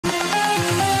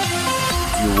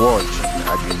You watch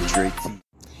Adventure.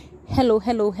 Hello,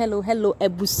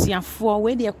 Ebusiafo.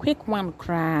 Wait a quick one,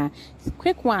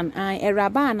 quick one.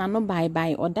 Eraba na no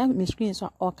bye or that me screen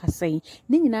so oka say.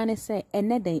 Ninginane say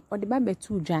enede or the babe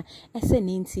tuja. Ese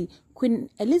ninti Queen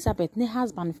Elizabeth ne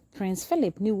husband Prince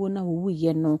Philip ni wona wu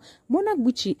ye no. Mona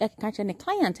Gucci e kacha ne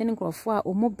client ne nkrofo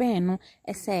o mo ben no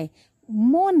ese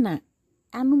Mona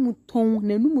anu muton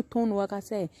na nu muton no waka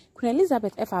say Queen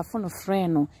Elizabeth efa fo no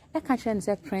friend no e kacha ne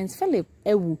say Prince Philip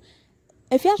ewu.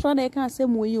 Afia Schwar na can say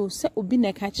mo you say obi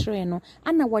na ka kire no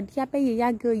ana wode abeye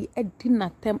ya girl yi edi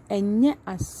natem enye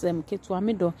asem ketua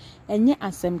medo enye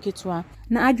asem ketua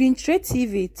na Adventure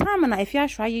TV time na Afia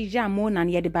Schwar yi ja mo na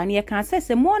ye de ba na ye kan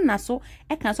say mo na so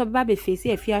e kan so ba be face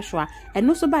Afia Schwar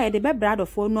eno so ba ye de be brado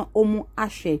fo no omu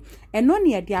ahwe eno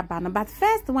na ye de aba no but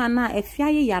first one na Afia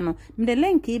yi ya no me de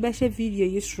link yi be share video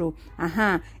yi stro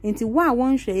enti wa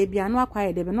won hwe e bia no akwa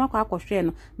ye de be no akwa hwe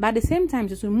no but at the same time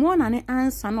so mo na ne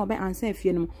answer no be answer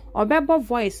Obebo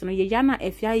voice no ye yana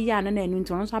Afia ya na enu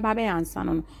nti onso aba be ansa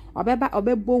no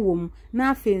obebo wom na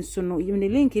afen so no yim ne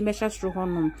link be hwestro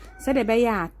honom se de be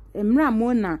ya emra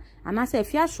Mona anase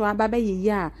Afia Schwar aba be ye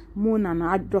ya Mona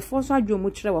na adrofo so adwo mo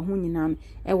kire wo ho nyina no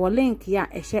e wo link ya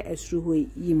ehye asru ho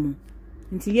yimu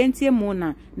nti ye ntie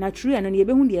Mona na true no ye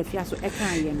be hu de Afia so e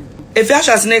kan ye no Afia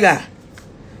Schwar snega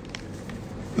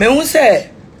me hu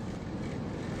se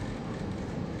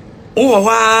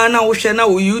na wo share na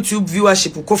wo YouTube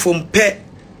viewership ko from pe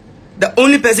the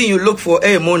only person you look for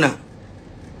Mona.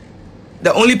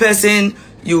 The only person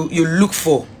you look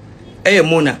for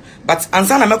Mona. But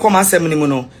ansa na me come asem ni mu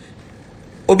no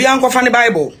obi anko fa the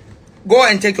Bible. Go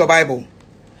and take your Bible.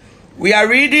 We are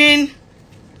reading.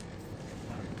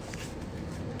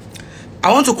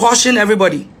 I want to caution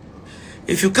everybody.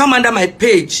 If you come under my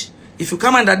page, if you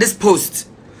come under this post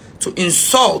to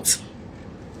insult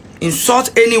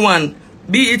anyone,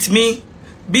 be it me,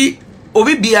 be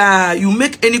Obibia, you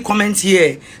make any comment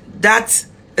here that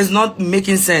is not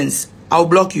making sense, I'll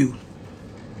block you.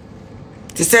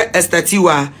 To say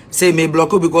Estatiwa say may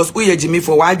block you because we Jimmy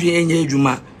for why you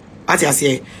juma. At ya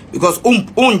say because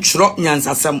chro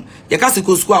nyansa sam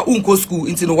yakasiko school unko school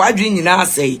into no why you na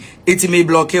say it may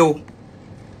block you.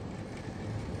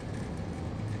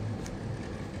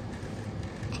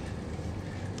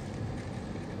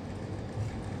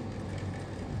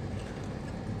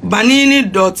 Banini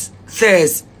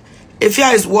says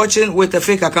Afia is watching with a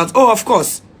fake account. Oh, of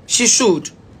course, she should.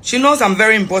 She knows I'm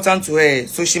very important to her,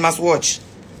 so she must watch.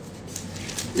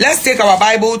 Let's take our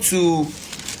Bible to...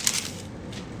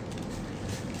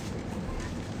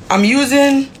 I'm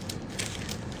using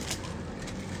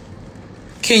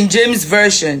King James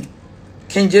Version.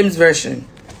 King James Version.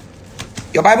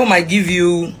 Your Bible might give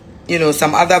you,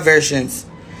 some other versions.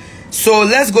 So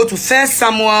let's go to 1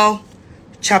 Samuel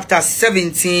chapter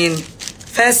 17,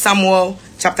 1 Samuel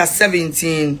chapter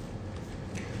 17,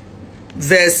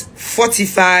 verse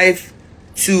 45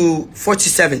 to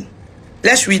 47.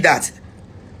 Let's read that.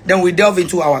 Then we delve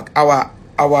into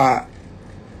our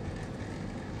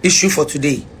issue for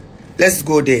today. Let's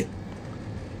go there.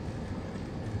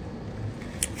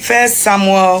 1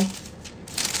 Samuel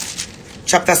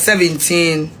chapter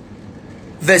 17,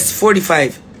 verse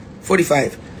 45,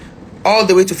 all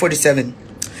the way to 47.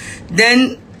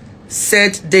 Then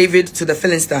said David to the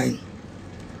Philistine,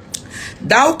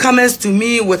 Thou comest to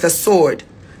me with a sword,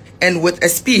 and with a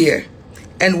spear,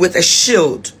 and with a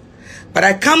shield. But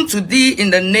I come to thee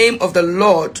in the name of the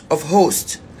Lord of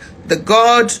hosts, the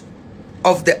God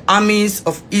of the armies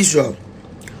of Israel,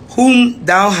 whom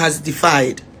thou hast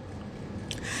defied.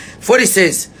 For it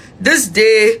says, This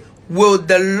day will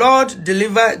the Lord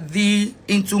deliver thee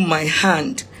into my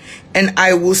hand, and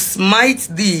I will smite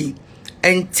thee,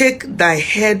 and take thy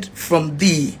head from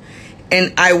thee,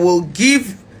 and I will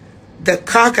give the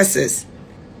carcasses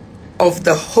of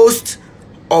the host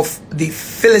of the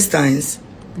Philistines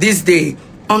this day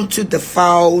unto the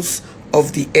fowls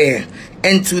of the air,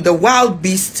 and to the wild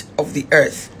beasts of the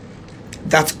earth,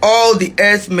 that all the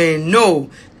earth may know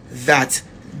that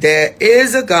there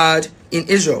is a God in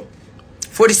Israel.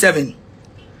 47.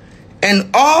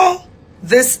 And all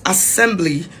this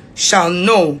assembly shall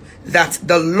know that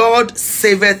the Lord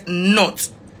saveth not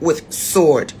with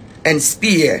sword and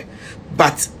spear,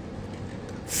 but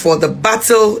for the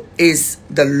battle is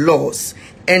the Lord's,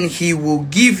 and he will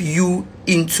give you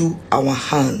into our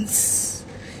hands.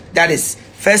 That is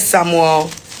 1 Samuel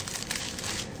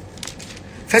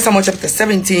chapter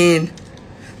 17,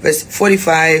 verse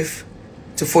 45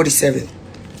 to 47.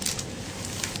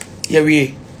 Here we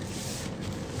are.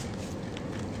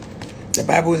 The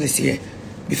Bible is here.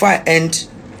 Before I end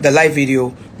the live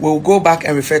video, we'll go back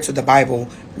and refer to the Bible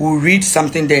we'll read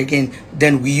something there again,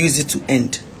 then we use it to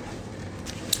end.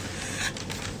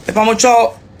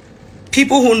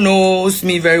 People who knows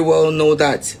me very well know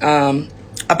that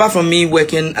apart from me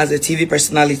working as a TV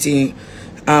personality,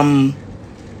 I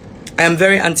am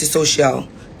very antisocial.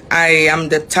 I am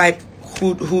the type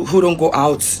who don't go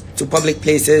out to public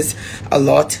places a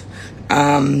lot.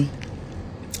 My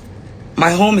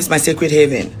home is my sacred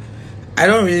haven. I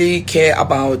don't really care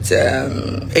about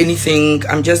anything.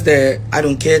 I'm just the I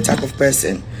don't care type of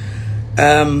person.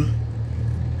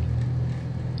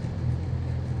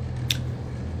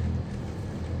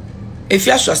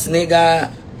 Afia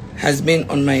Schwar has been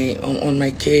on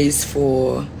my case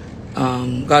for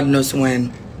God knows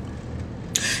when.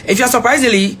 If you're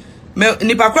surprisingly,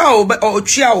 nipa kwa o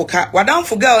twa oka wadam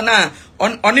for girl na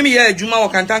on me ya adwuma wo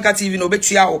Kantanka TV no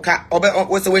betwa oka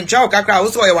we when twa oka kra wo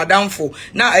so ye wadam for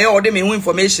na aye ode me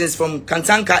informations from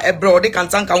Kantanka ebro ode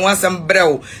Kantanka ho asem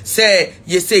brel say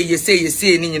ye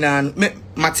say ni nyina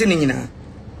mate ni nyina.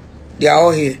 They are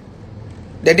all here.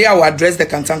 The day I will address the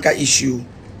Kantanka issue.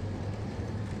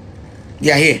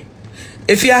 They are here.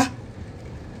 If you are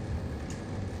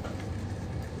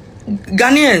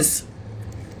Ghanaians,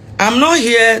 I'm not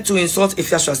here to insult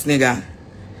Afia Schwar.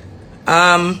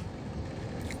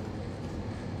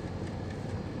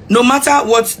 No matter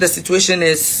what the situation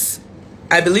is,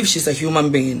 I believe she's a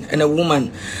human being and a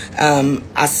woman.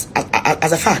 As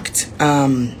a fact,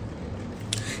 Afia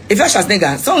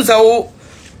Schwar, sounds oh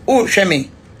shemi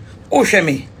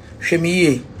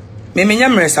ye me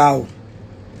nyamre sao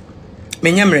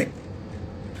me nyamre.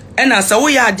 And as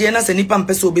we are there, as a nipan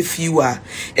peso be fewer,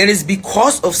 it is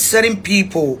because of certain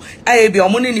people. I be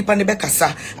omoni nipan ne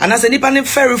bekasa, and as a nipan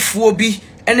very phobi,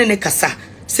 and ne kasa.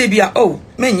 Say be oh,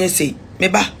 menye say,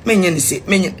 meba, menye say,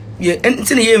 menye ye, and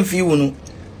tin ye few no.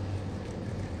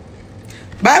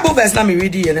 Bible verse na me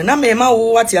read here, and na me ma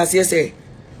what you say.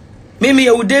 Me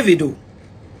you David.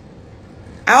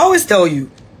 I always tell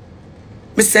you,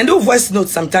 me send a voice note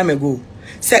some time ago.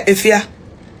 Say Afia,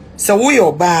 so we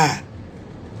your bar.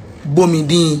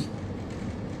 Bomidin.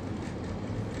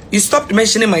 You stopped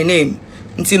mentioning my name.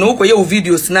 Until no your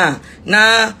videos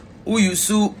na who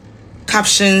use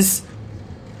captions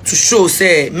to show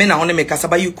say men are on make us,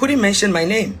 but you couldn't mention my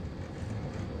name.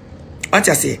 What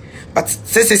you say? But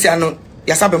say I know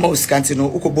yasabe mo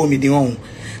skantino uko bomidin on.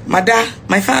 Mada,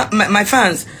 my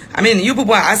fans, I mean you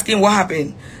people are asking what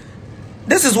happened.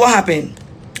 This is what happened.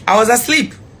 I was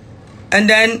asleep and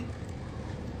then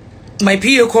my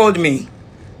PA called me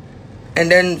and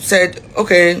then said,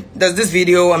 okay, there's this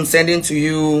video I'm sending to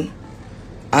you.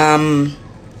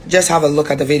 Just have a look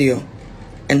at the video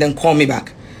and then call me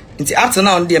back. Until after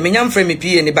now, I'm frame me PA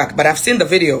in the back, but I've seen the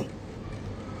video.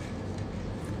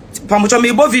 Pamucho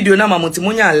me bo video na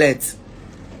mamutimunya alert.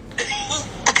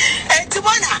 Hey,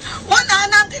 Timona, one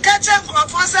anam the catcher from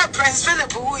Prince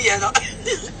Philip, who you know.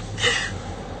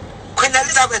 Queen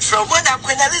Elizabeth from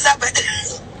Queen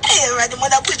Elizabeth. Hey, ready,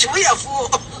 mother, which we are fool.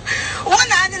 One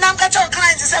hand in Uncle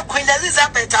client is a Queen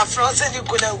Elizabeth of France and you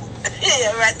could have. Hey,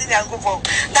 ready, Uncle Paul.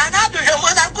 Now, I do your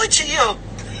mother good to you.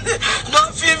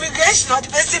 No fumigation, not the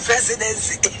best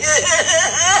presidency.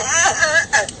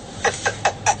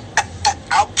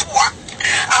 I'm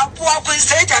poor, we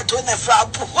say that to the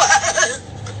front.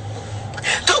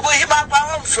 To be my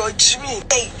power from me.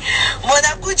 Hey,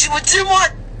 mother, good you would do more.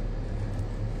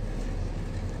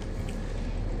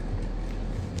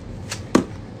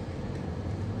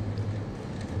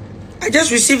 I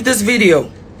just received this video.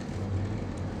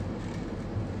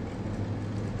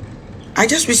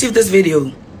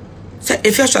 Say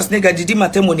Afia Schwar did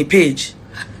matrimony page.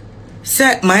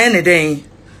 Say my anything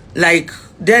like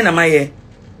then am I here?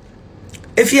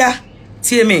 Afia,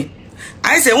 see me.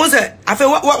 I say once I feel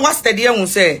what's the deal?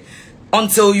 Say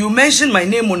until you mention my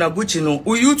name on Aguchi no,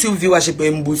 YouTube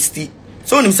viewership boosty.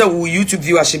 So when you say YouTube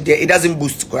viewership there, it doesn't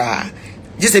boost.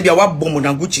 Just say be a what bomb on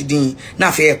Aguchi din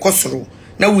na fe kosoro.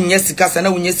 Na unyesika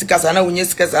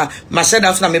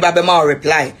mashada na meba be ma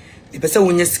reply. The person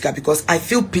unyesika because I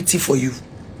feel pity for you.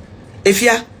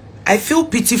 Afia, I feel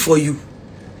pity for you.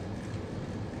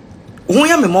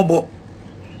 Uhunya me mobo.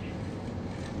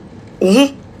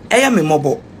 Eya me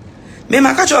mobo. Me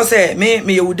makacho say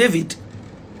me you David.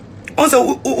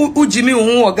 Also Jimmy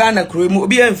uhu Ghana kremu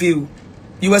obi enfiu.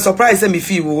 You were surprised say me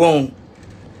feel wrong.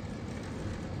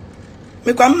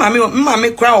 Me kwa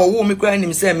mama cry or me cry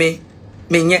him say me.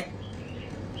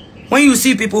 When you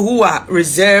see people who are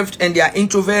reserved and they are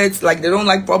introverts, like they don't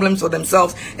like problems for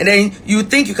themselves, and then you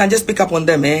think you can just pick up on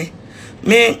them, Me,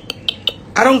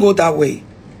 I don't go that way.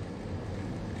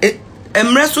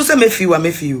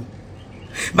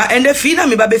 But and the feel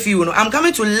me baby feel, I'm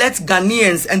coming to let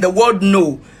Ghanaians and the world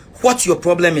know what your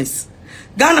problem is.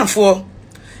 Ghana for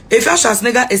Afia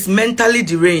Schwar is mentally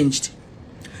deranged.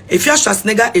 Afia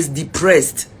Schwar is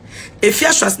depressed.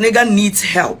 Afia Schwar needs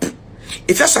help.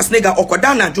 Afia Schwar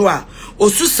okodana joa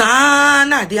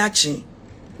osusana de achi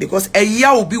because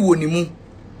eya obi wonimu.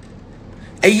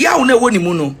 Eya one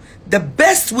wonimu no. The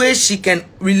best way she can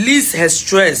release her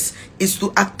stress is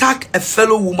to attack a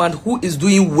fellow woman who is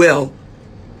doing well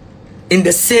in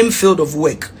the same field of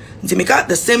work.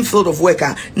 The same field of work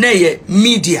na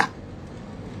media.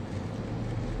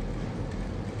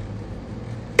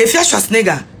 Afia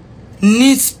Schwar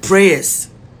needs prayers.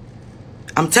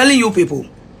 I'm telling you people,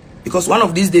 because one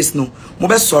of these days no,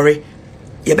 mobe sorry,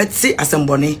 you bet say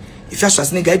asembone. Afia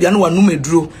Schwar if you know one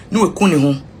numedro, no ekuni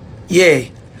home. Yeah,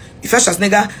 Afia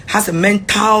Schwar has a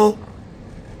mental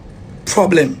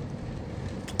problem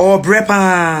or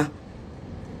brepa.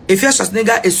 Afia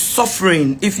Schwar is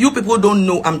suffering. If you people don't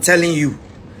know, I'm telling you.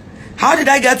 How did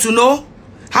I get to know?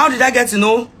 How did I get to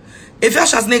know? Afia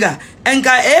Schwar enka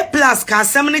A+ ka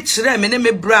semni chire me ne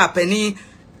me bra pani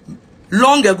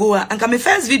long ago anka me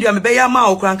first video me be ya ma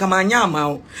okran ka manya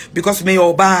ma because me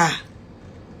oba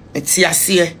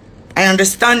etiase. I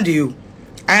understand you.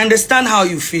 I understand how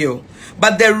you feel,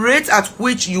 but the rate at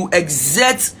which you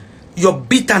exert your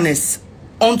bitterness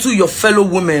onto your fellow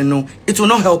women, no, it will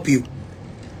not help you.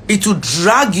 It will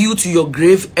drag you to your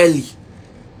grave early.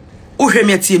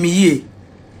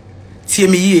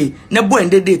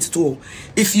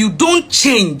 If you don't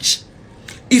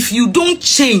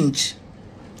change,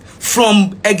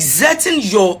 from exerting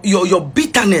your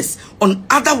bitterness on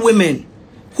other women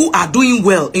who are doing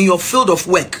well in your field of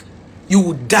work, you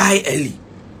will die early.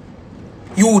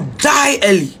 You will die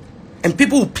early. And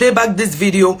people will play back this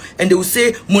video and they will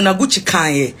say, Monaguchi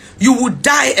Kanye, you will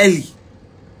die early.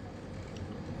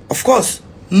 Of course,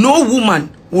 no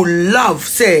woman will love,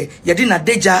 say, Yadina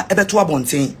Deja Ebetua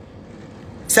Bontin.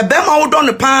 Se bema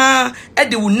udon pa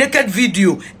the naked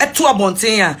video etua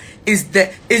bontin is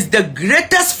the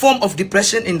greatest form of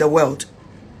depression in the world.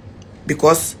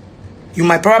 Because you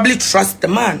might probably trust the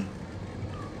man.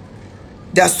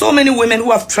 There are so many women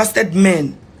who have trusted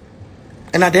men,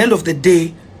 and at the end of the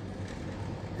day,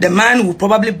 the man will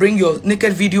probably bring your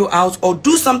naked video out or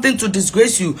do something to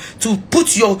disgrace you, to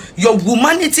put your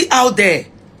humanity out there.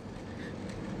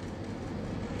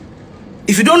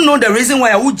 If you don't know the reason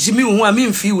why I would Jimmy who I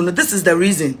mean feel, no, this is the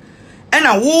reason. And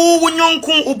I wo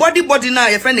nyonku body na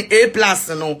your friend A+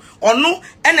 no or no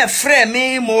and a friend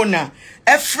me mona.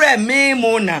 A friend me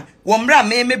mona. Womra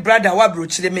me brother wa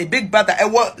brochire me big brother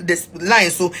this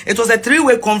line. So it was a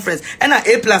 3-way conference. And A+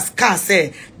 can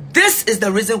say this is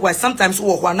the reason why sometimes we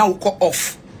now call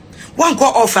off. One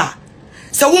call offer.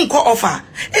 So one call offer.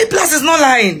 A+ is not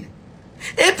lying.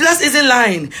 A+ isn't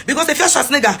lying. Because if you're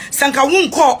Schwarzenegger, Sanka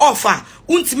won't call offer.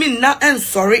 Won't mean na and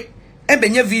sorry.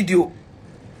 Ebenye video.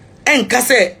 En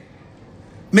kase.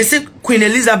 Me say Queen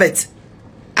Elizabeth.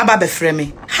 Ababe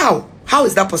frame. How? How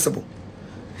is that possible?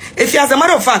 If as a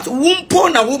matter of fact, won't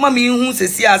pon a woman me who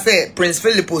say Prince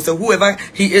Philip or whoever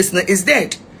he is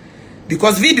dead.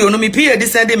 Because video no me peer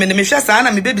this Sunday me me share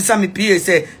sana me baby some me peer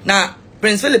say na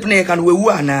Prince Philip ne can we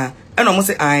na. And almost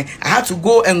say I had to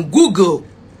go and Google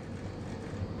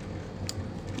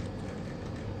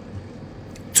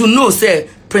to know, say,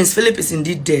 Prince Philip is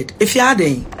indeed dead. If you are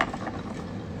there,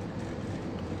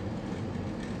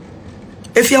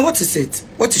 if you are, what is it?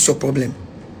 What is your problem?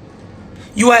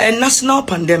 You are a national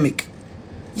pandemic.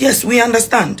 Yes, we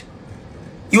understand.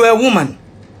 You are a woman.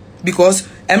 Because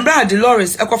Embra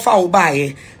Dolores Ekofa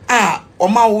Obaye,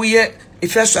 Oma Uye,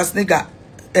 Afia Schwar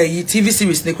TV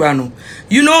series Nekrano.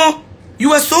 You know,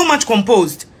 you were so much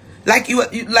composed. Like you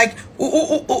like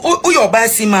your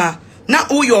basima,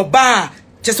 not your bar.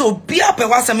 Just so be up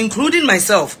I'm including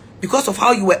myself because of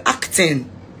how you were acting.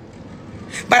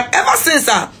 But ever since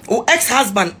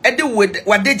ex-husband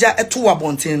Wadeja Etua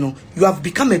Bonteno, you have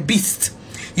become a beast.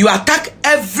 You attack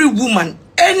every woman,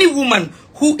 any woman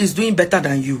who is doing better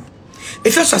than you.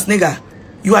 If you're Schwarzenegger,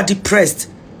 you are depressed.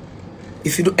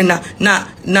 If you do na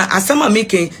asama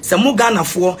making some Ghana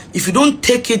for if you don't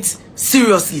take it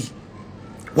seriously,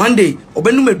 one day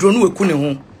obenu medronu ekune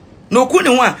ho. No kune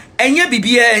ho enye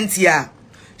bibia entia.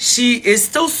 She is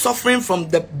still suffering from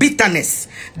the bitterness,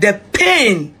 the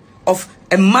pain of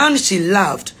a man she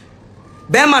loved.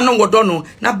 Bema no wodono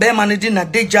na bema ne di na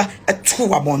deja etu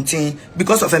abonten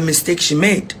because of a mistake she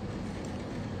made.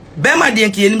 Bema di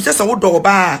enki enim se so wodo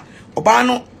oba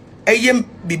no eyem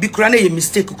bibi kura na ye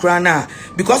mistake kura na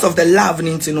because of the love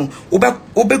ninti no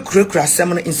obe kura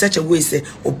sem in such a way say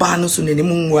oba no so ne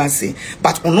mu ase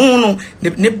but ono no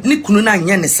ne kunu na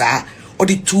nya ne saa or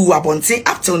the two abonte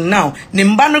up till now.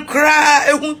 Nimbano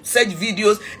cry search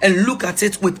videos and look at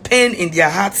it with pain in their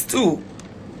hearts too.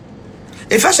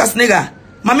 If I shas nigga,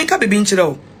 mamika be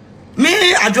binchiro.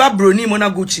 Me adwa broni mona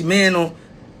Gucci me no.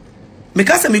 Me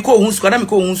kase me ko hun school, me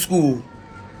ko hun school.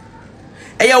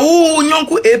 Eya wo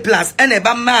nyonku A+ and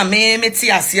eba ma me ti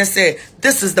asiye say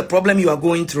this is the problem you are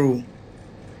going through.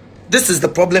 This is the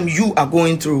problem you are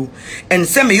going through. And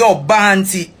say me your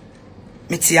banti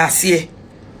me ti asiye.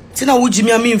 Tina wo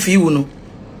jimi ami mfi wo no.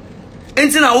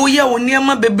 Entina wo ye wo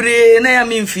niam bebre na ya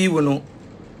mi mfi wo no.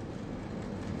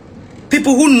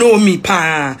 People who know me,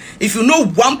 pa. If you know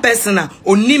one person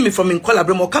or need me from in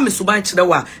collaboration or come in Suban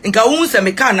Chidawa, and ka won't say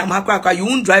me car you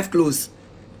won't drive close.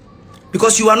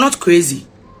 Because you are not crazy.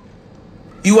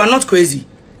 You are not crazy.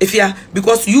 If you are,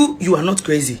 because you are not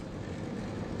crazy.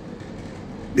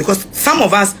 Because some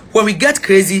of us, when we get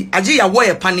crazy, aji ya wa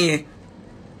panier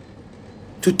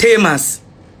to tame us.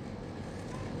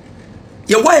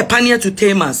 Ya wa panier to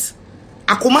tame us.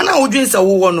 Akumana odwin sa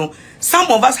wo no. Some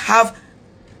of us have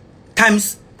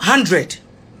times 100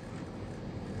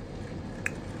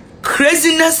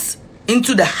 craziness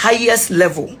into the highest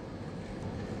level.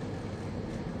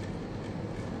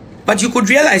 But you could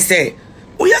realize say,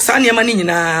 oh yes, I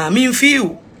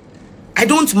feel I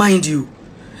don't mind you.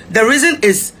 The reason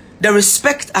is the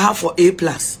respect I have for A+.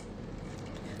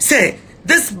 Say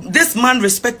this man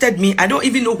respected me. I don't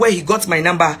even know where he got my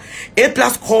number.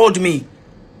 A+ called me.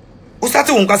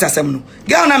 Ustate wonkasa semno.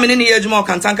 Girl na menene yejuma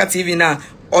Kantanka TV na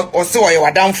or so you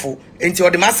are downful into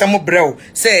the masamo brew.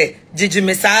 Say Gigi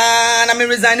Mesa na me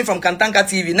resigning from Kantanka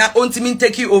TV. Na ontimi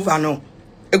take you over no.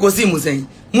 Egosi muzen.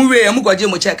 Muwe amugwaje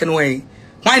mo check no way.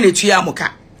 Why na tuya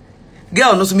moka.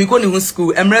 Girl no so mi ko ni hun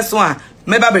school emre so a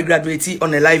meba be graduate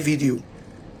on a live video.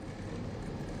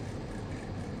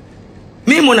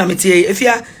 Me mona metie if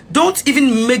ya don't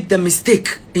even make the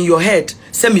mistake in your head.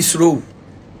 Say me slow.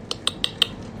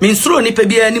 Me slow ni pe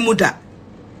bia ni muda.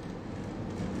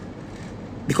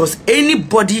 Because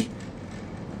anybody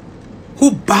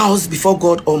who bows before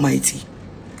God Almighty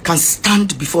can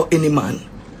stand before any man.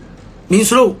 Means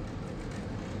slow.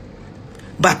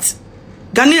 But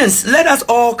Ghanaians, let us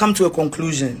all come to a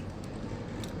conclusion.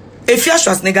 Afia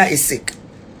Schwar is sick.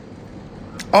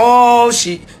 All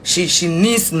she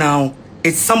needs now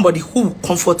is somebody who will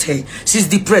comfort her. She's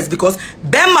depressed because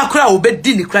Ben Makra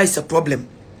Obedini cry is a problem.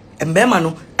 And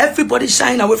Bema, everybody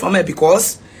shying away from her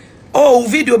because oh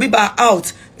video be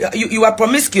out. You are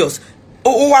promiscuous.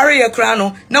 Oh worry a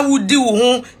crano. Now we do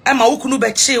Emma Ukunu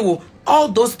Bechewo. All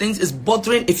those things is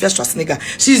bothering Afia Schwar.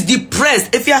 She's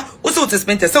depressed. Afia also to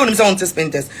spend test. Someone to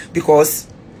spend test because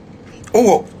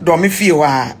oh do me feel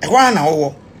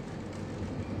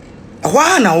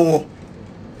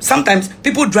sometimes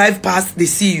people drive past, they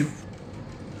see you.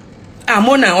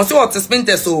 Mona also to spend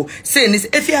test so saying this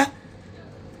Afia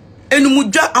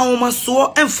enumuja awoma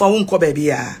so emfa wo nko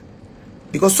babia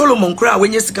because Solomon cry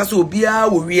when yesika so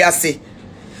obia wo wiase.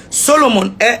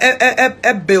 Solomon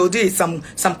built some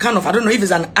kind of, I don't know if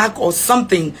it's an ark or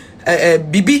something,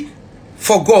 BB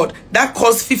for God that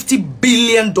cost $50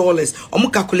 billion.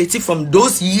 I'm calculating from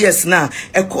those years now.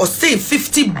 It cost say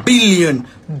 $50 billion.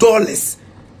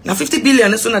 Now 50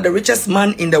 billion is one of the richest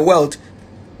man in the world.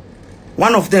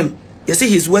 One of them, you see,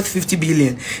 he's worth 50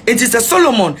 billion. It is a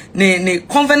Solomon ne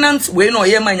covenant we no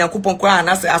ye man yakupon kwa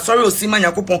and say sorry osima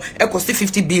yakupon e cost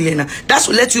 50 billion. That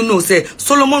will let you know say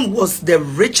Solomon was the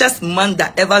richest man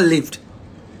that ever lived.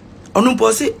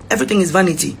 Onumpo say everything is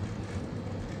vanity.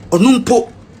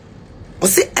 Onumpo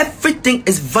say everything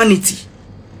is vanity.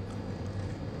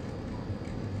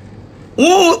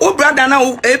 Oh brother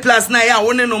now A+ na ya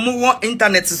won no mo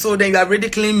internet so then you are already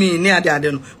claiming me near the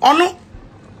other no. Ono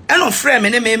eno frame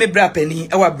me bra pani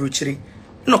e wa brochiri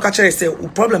no ka kire say o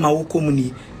problem a wo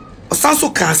komuni o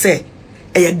sanso ka say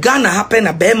e Ghana happen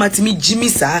na be matimi jimi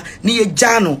sa ni ye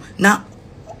jano na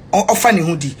ofa ne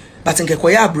hudi but nke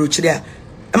koya brochiri a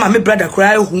e ma me brother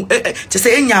cry hu te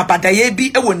say enya abadaye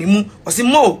bi e woni mu o si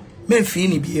mo memfi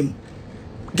ni biem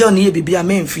girl ni ye bibia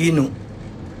memfi no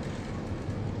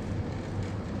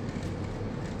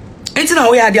entina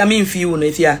wo ya dia memfi wo no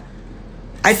ifia.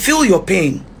 I feel your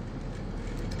pain.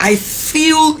 I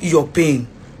feel your pain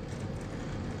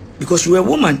because you are a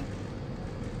woman.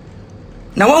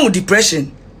 Now, one with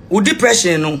depression,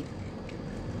 no,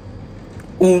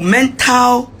 or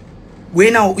mental way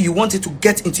now you want it to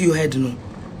get into your head, no.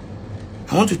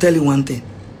 I want to tell you one thing.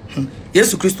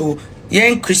 Yes, Christo,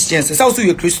 young Christians, it's also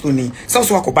your Christian, it's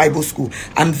also a Bible school.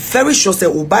 I'm very sure say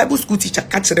a Bible school teacher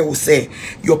catch them will say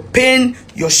your pain,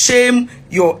 your shame,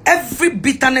 your every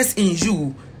bitterness in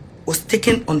you was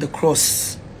taken on the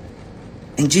cross.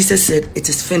 And Jesus said, it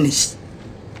is finished.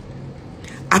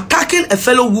 attacking a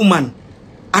fellow woman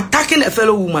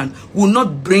will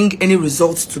not bring any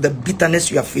results to the bitterness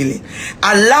you are feeling.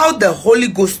 Allow the Holy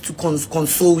Ghost to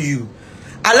console you.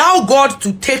 Allow God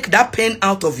to take that pain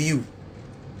out of you.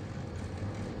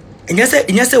 And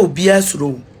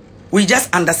we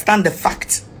just understand the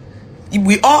fact.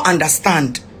 We all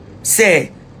understand.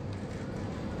 Say,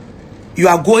 you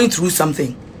are going through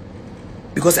something.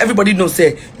 Because everybody knows,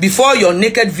 say, before your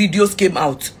naked videos came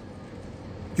out,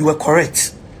 you were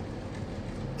correct.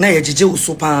 Na ye jeje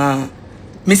usopa.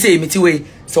 Me say way.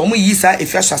 So omo yisa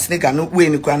Afia Schwar no way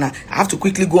me I have to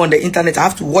quickly go on the internet. I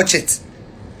have to watch it.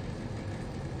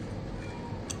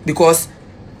 Because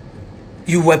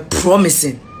you were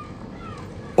promising.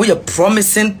 Oh, you're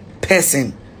promising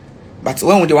person. But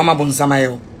when the wama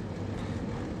bonzamayo.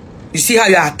 You see how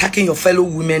you are attacking your fellow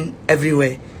women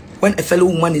everywhere. When a fellow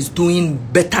woman is doing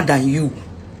better than you,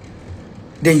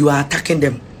 then you are attacking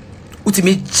them.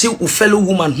 Utimi chill fellow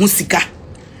woman husika.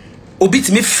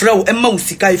 Obit me frau Emma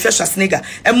usika Afia Schwar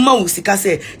Emma usika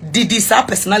say did this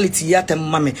personality yet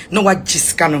mame no what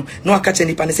jiskano no catch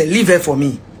any pan say leave her for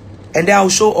me. And then I'll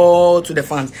show all to the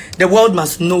fans. The world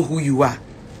must know who you are.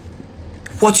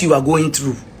 What you are going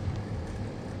through.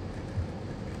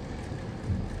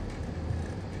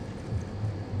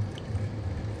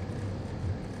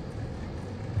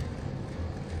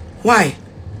 Why?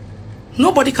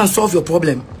 Nobody can solve your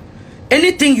problem.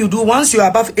 Anything you do, once you are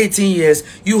above 18 years,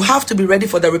 you have to be ready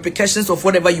for the repercussions of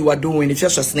whatever you are doing. If you're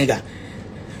Schwar,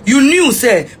 you knew,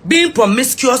 say, being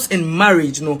promiscuous in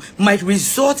marriage, might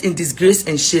result in disgrace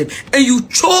and shame, and you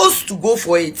chose to go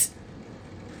for it,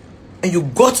 and you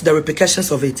got the repercussions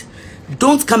of it.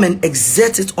 Don't come and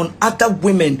exert it on other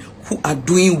women who are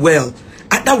doing well,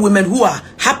 other women who are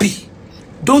happy.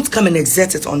 Don't come and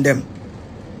exert it on them.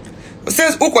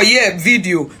 Says Okoye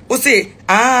video, who say,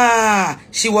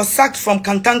 she was sacked from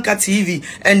Kantanka TV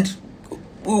and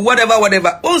whatever.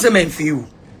 Only men feel.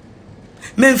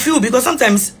 Men feel because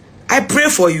sometimes I pray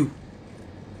for you.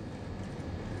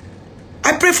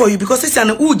 I pray for you because it's an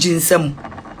ujinsem.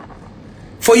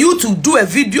 For you to do a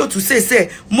video to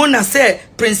say, Mona say,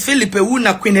 Prince Philip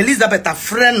na Queen Elizabeth a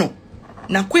friend.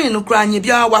 Na Queen Ukraine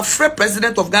bia wa friend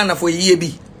president of Ghana for a year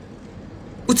be.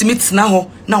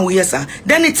 Now yes sir.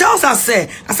 Then it tells us say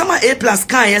asama A+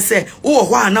 can say oh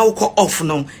why now call off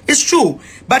no. It's true.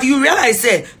 But you realize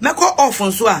say me call off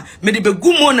on so me de be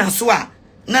gumo na so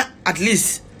na at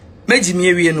least meji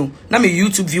me ewie no na me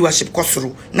YouTube viewership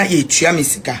kosoro na ye tua me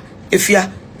sika.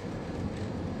 Afia,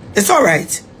 it's all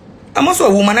right. I'm also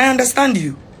a woman. I understand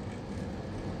you.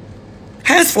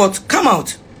 Henceforth, come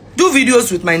out, do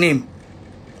videos with my name.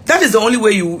 That is the only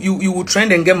way you will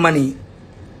trend and get money.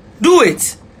 Do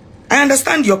it. I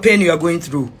understand your pain you are going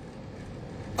through.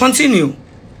 Continue.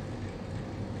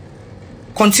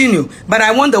 Continue. But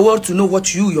I want the world to know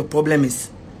what your problem is.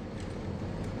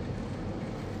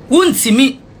 Won't see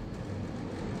me.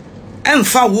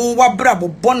 Emfa wo wa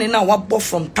brabo born na wa bo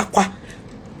from Takwa.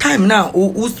 Time now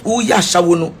o ya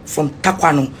shawo no from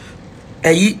Takwa no.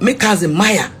 Me cousin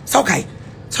Maya. So okay.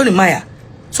 So ni Maya.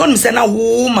 So ni say na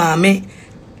wo maame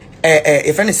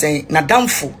if anything na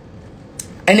downfall.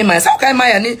 Any man, Saukai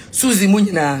Maya ni Suzy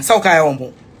Munina, Saukai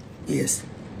Ombo. Yes.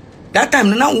 That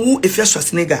time, now who Afia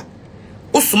Schwar.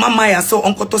 Osuma Maya saw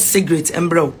Uncle cigarette and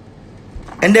bro.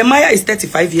 And then Maya is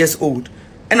 35 years old.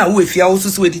 And now who Afia also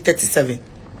sweaty 37.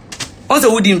 Also,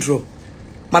 who didn't draw.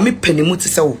 Mammy Penny Muti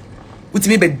so. With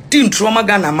me, but didn't draw my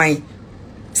gun at mine.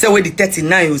 Say, where the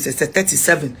 39 was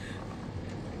 37.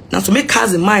 Now to make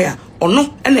cousin Maya, or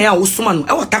no, and they are Osuma,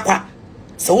 our Takwa.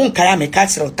 So won't kaya me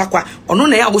catch or takwa or no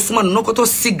na Osman no koto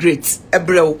cigarettes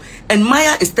ebro. And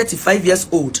Maya is 35 years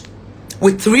old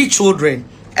with 3 children.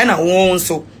 And I want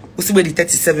so we see where the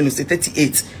 37 we say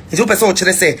 38. It's your person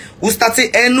chere say we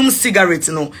started enum cigarettes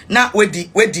no na where the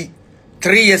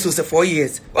 3 years or say 4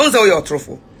 years. Once say your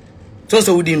trophy.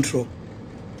 So we didn't throw.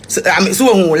 So I mean so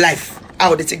life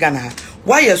out the Ghana.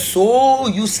 Why you so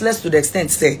useless to the extent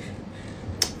say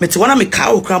me to wanna me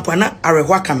cow cramp na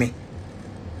arehwa kame.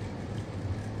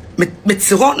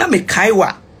 Metseho na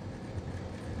mekaiwa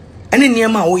ene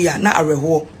niema wo ya na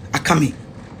areho akame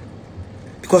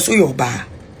because you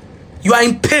are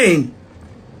in pain.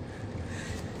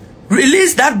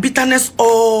 Release that bitterness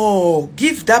all,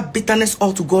 give that bitterness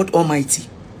all to God Almighty,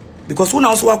 because when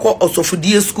also work also for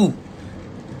day school,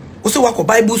 also work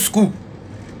Bible school.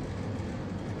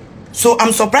 So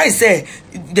I'm surprised say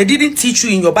they didn't teach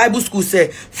you in your Bible school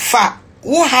say fa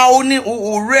wo how ni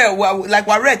like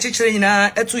wa read chichere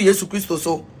na etu Yesu Christo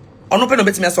so ono pe no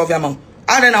betimi asolve am and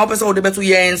na person wo de betu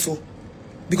yen so,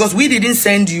 because we didn't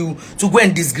send you to go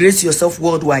and disgrace yourself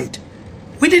worldwide.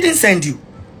 We didn't send you.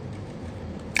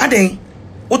 Aden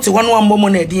What one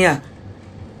momo na dia.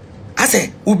 I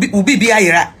say ubi bi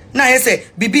ayira. Na I say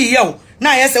bibi yo.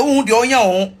 Na I say who di onya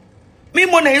o. Me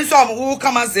mo na inso am who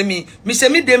come and say me say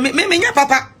me de me nya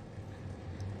papa.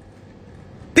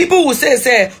 People will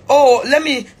say, oh, let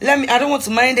me, I don't want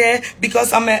to mind it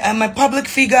because I'm a public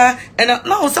figure. And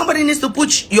no, somebody needs to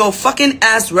put your fucking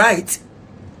ass right.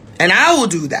 And I will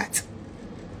do that.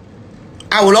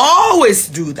 I will always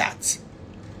do that.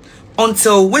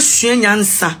 Until we say,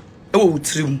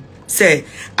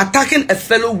 attacking a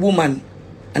fellow woman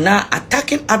and now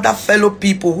attacking other fellow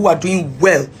people who are doing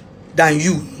well than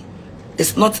you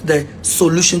is not the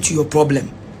solution to your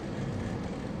problem.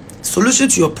 Solution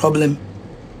to your problem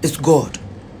is God.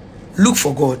 Look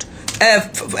for God.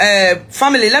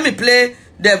 Family, let me play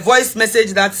the voice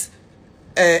message that's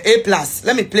A+.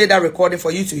 Let me play that recording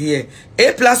for you to hear.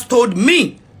 A+ told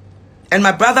me and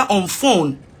my brother on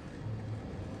phone,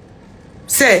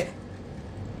 say,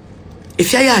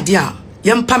 if you're idea,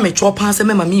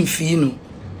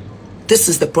 this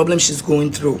is the problem she's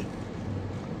going through.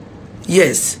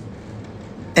 Yes.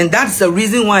 And that's the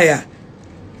reason why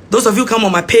those of you come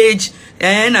on my page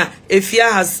and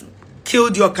Afia has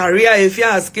killed your career.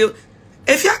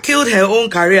 Afia killed her own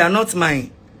career, not mine.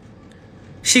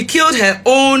 She killed her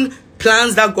own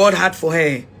plans that God had for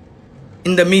her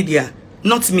in the media,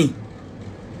 not me.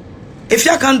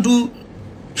 Afia can't do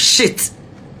shit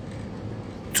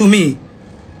to me.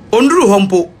 Ondru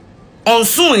hompo,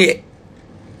 onsunye.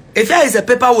 Afia is a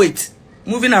paperweight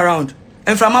moving around.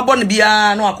 And from my body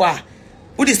biya no akwa.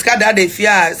 Who discard that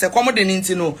Afia se commodity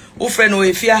ninti no. O friend no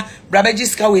Afia brabeji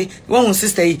skawe. When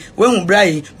sister yi, when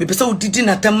brai. Me pesa u didi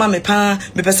na tema me pa.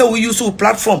 Me pesa u use u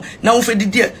platform. Na u fe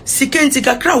didi. Sikenti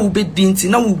kakra u be dinti.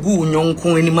 Na u gu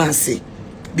nyonko anima se.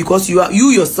 Because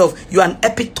you yourself, you are an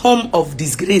epitome of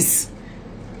disgrace.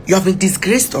 You have been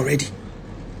disgraced already.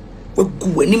 We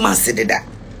gu anima se de that.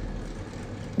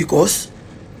 Because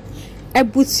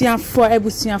ebusia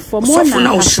for more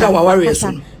than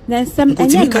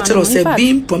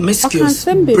being promiscuous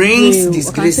brings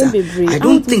disgrace. I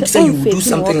don't think so you will do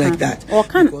something like that. Or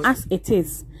can as it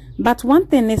is. But one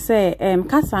thing is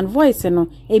cast and voice no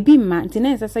ebi ma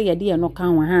ntina say ye de no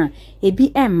kan wa ha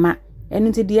ebi emma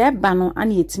enu nti de eba no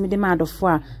ana yetimi de ma adofo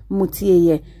a mutie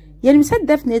ye yenim said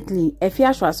definitely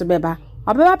Afia Schwar so beba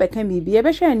obeba beka bibi e be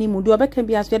hwe ani mu do obeka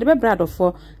bi aso de be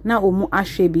bradofo na omu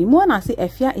ahwe bi mo na say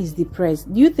Afia is depressed.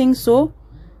 Do you think so?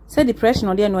 Say depression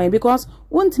or no because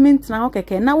won't mean na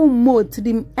keke na wo mo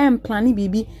tidim em plan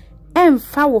bibi em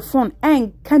fa wo phone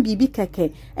en kan bibi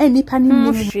keke en nipa ni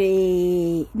mo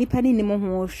hwe nipa ni mo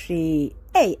ho hwe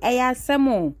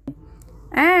asemo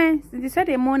they said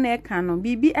a mo na ka no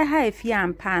bibi ha Afia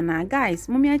ampa na guys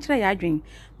mo mi akira ya adwen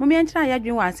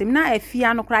wasem na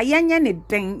Afia no kra yenye ne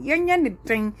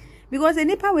den because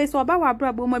nipa we so oba wa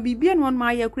brabo ma bibi no ma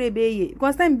ye kra be ye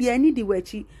because time bia ni di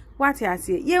wachi what ya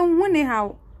say ye hu ne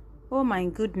how. Oh my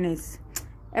goodness.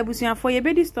 Ebusia for ye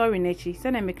bedi story nechi. Se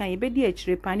na meka ye bedi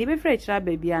achire pan ye be fra achira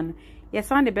babia no. Ye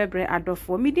sound the bebre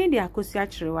adofo. Me din de akosi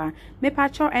achirewa. Me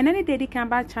pacho and any day can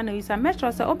ba channel user make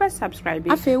sure say obe subscribe.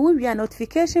 Afi we via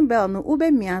notification bell no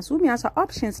ube mias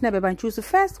options na be ban choose the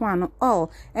first one no all.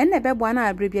 And na be bua na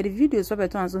abrabia the videos obe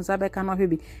to anso nsa be ka no hwe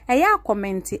bi. Eya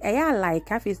comment, eya like,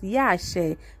 afi ya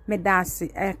share, me dase,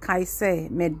 kai say,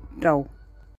 me do.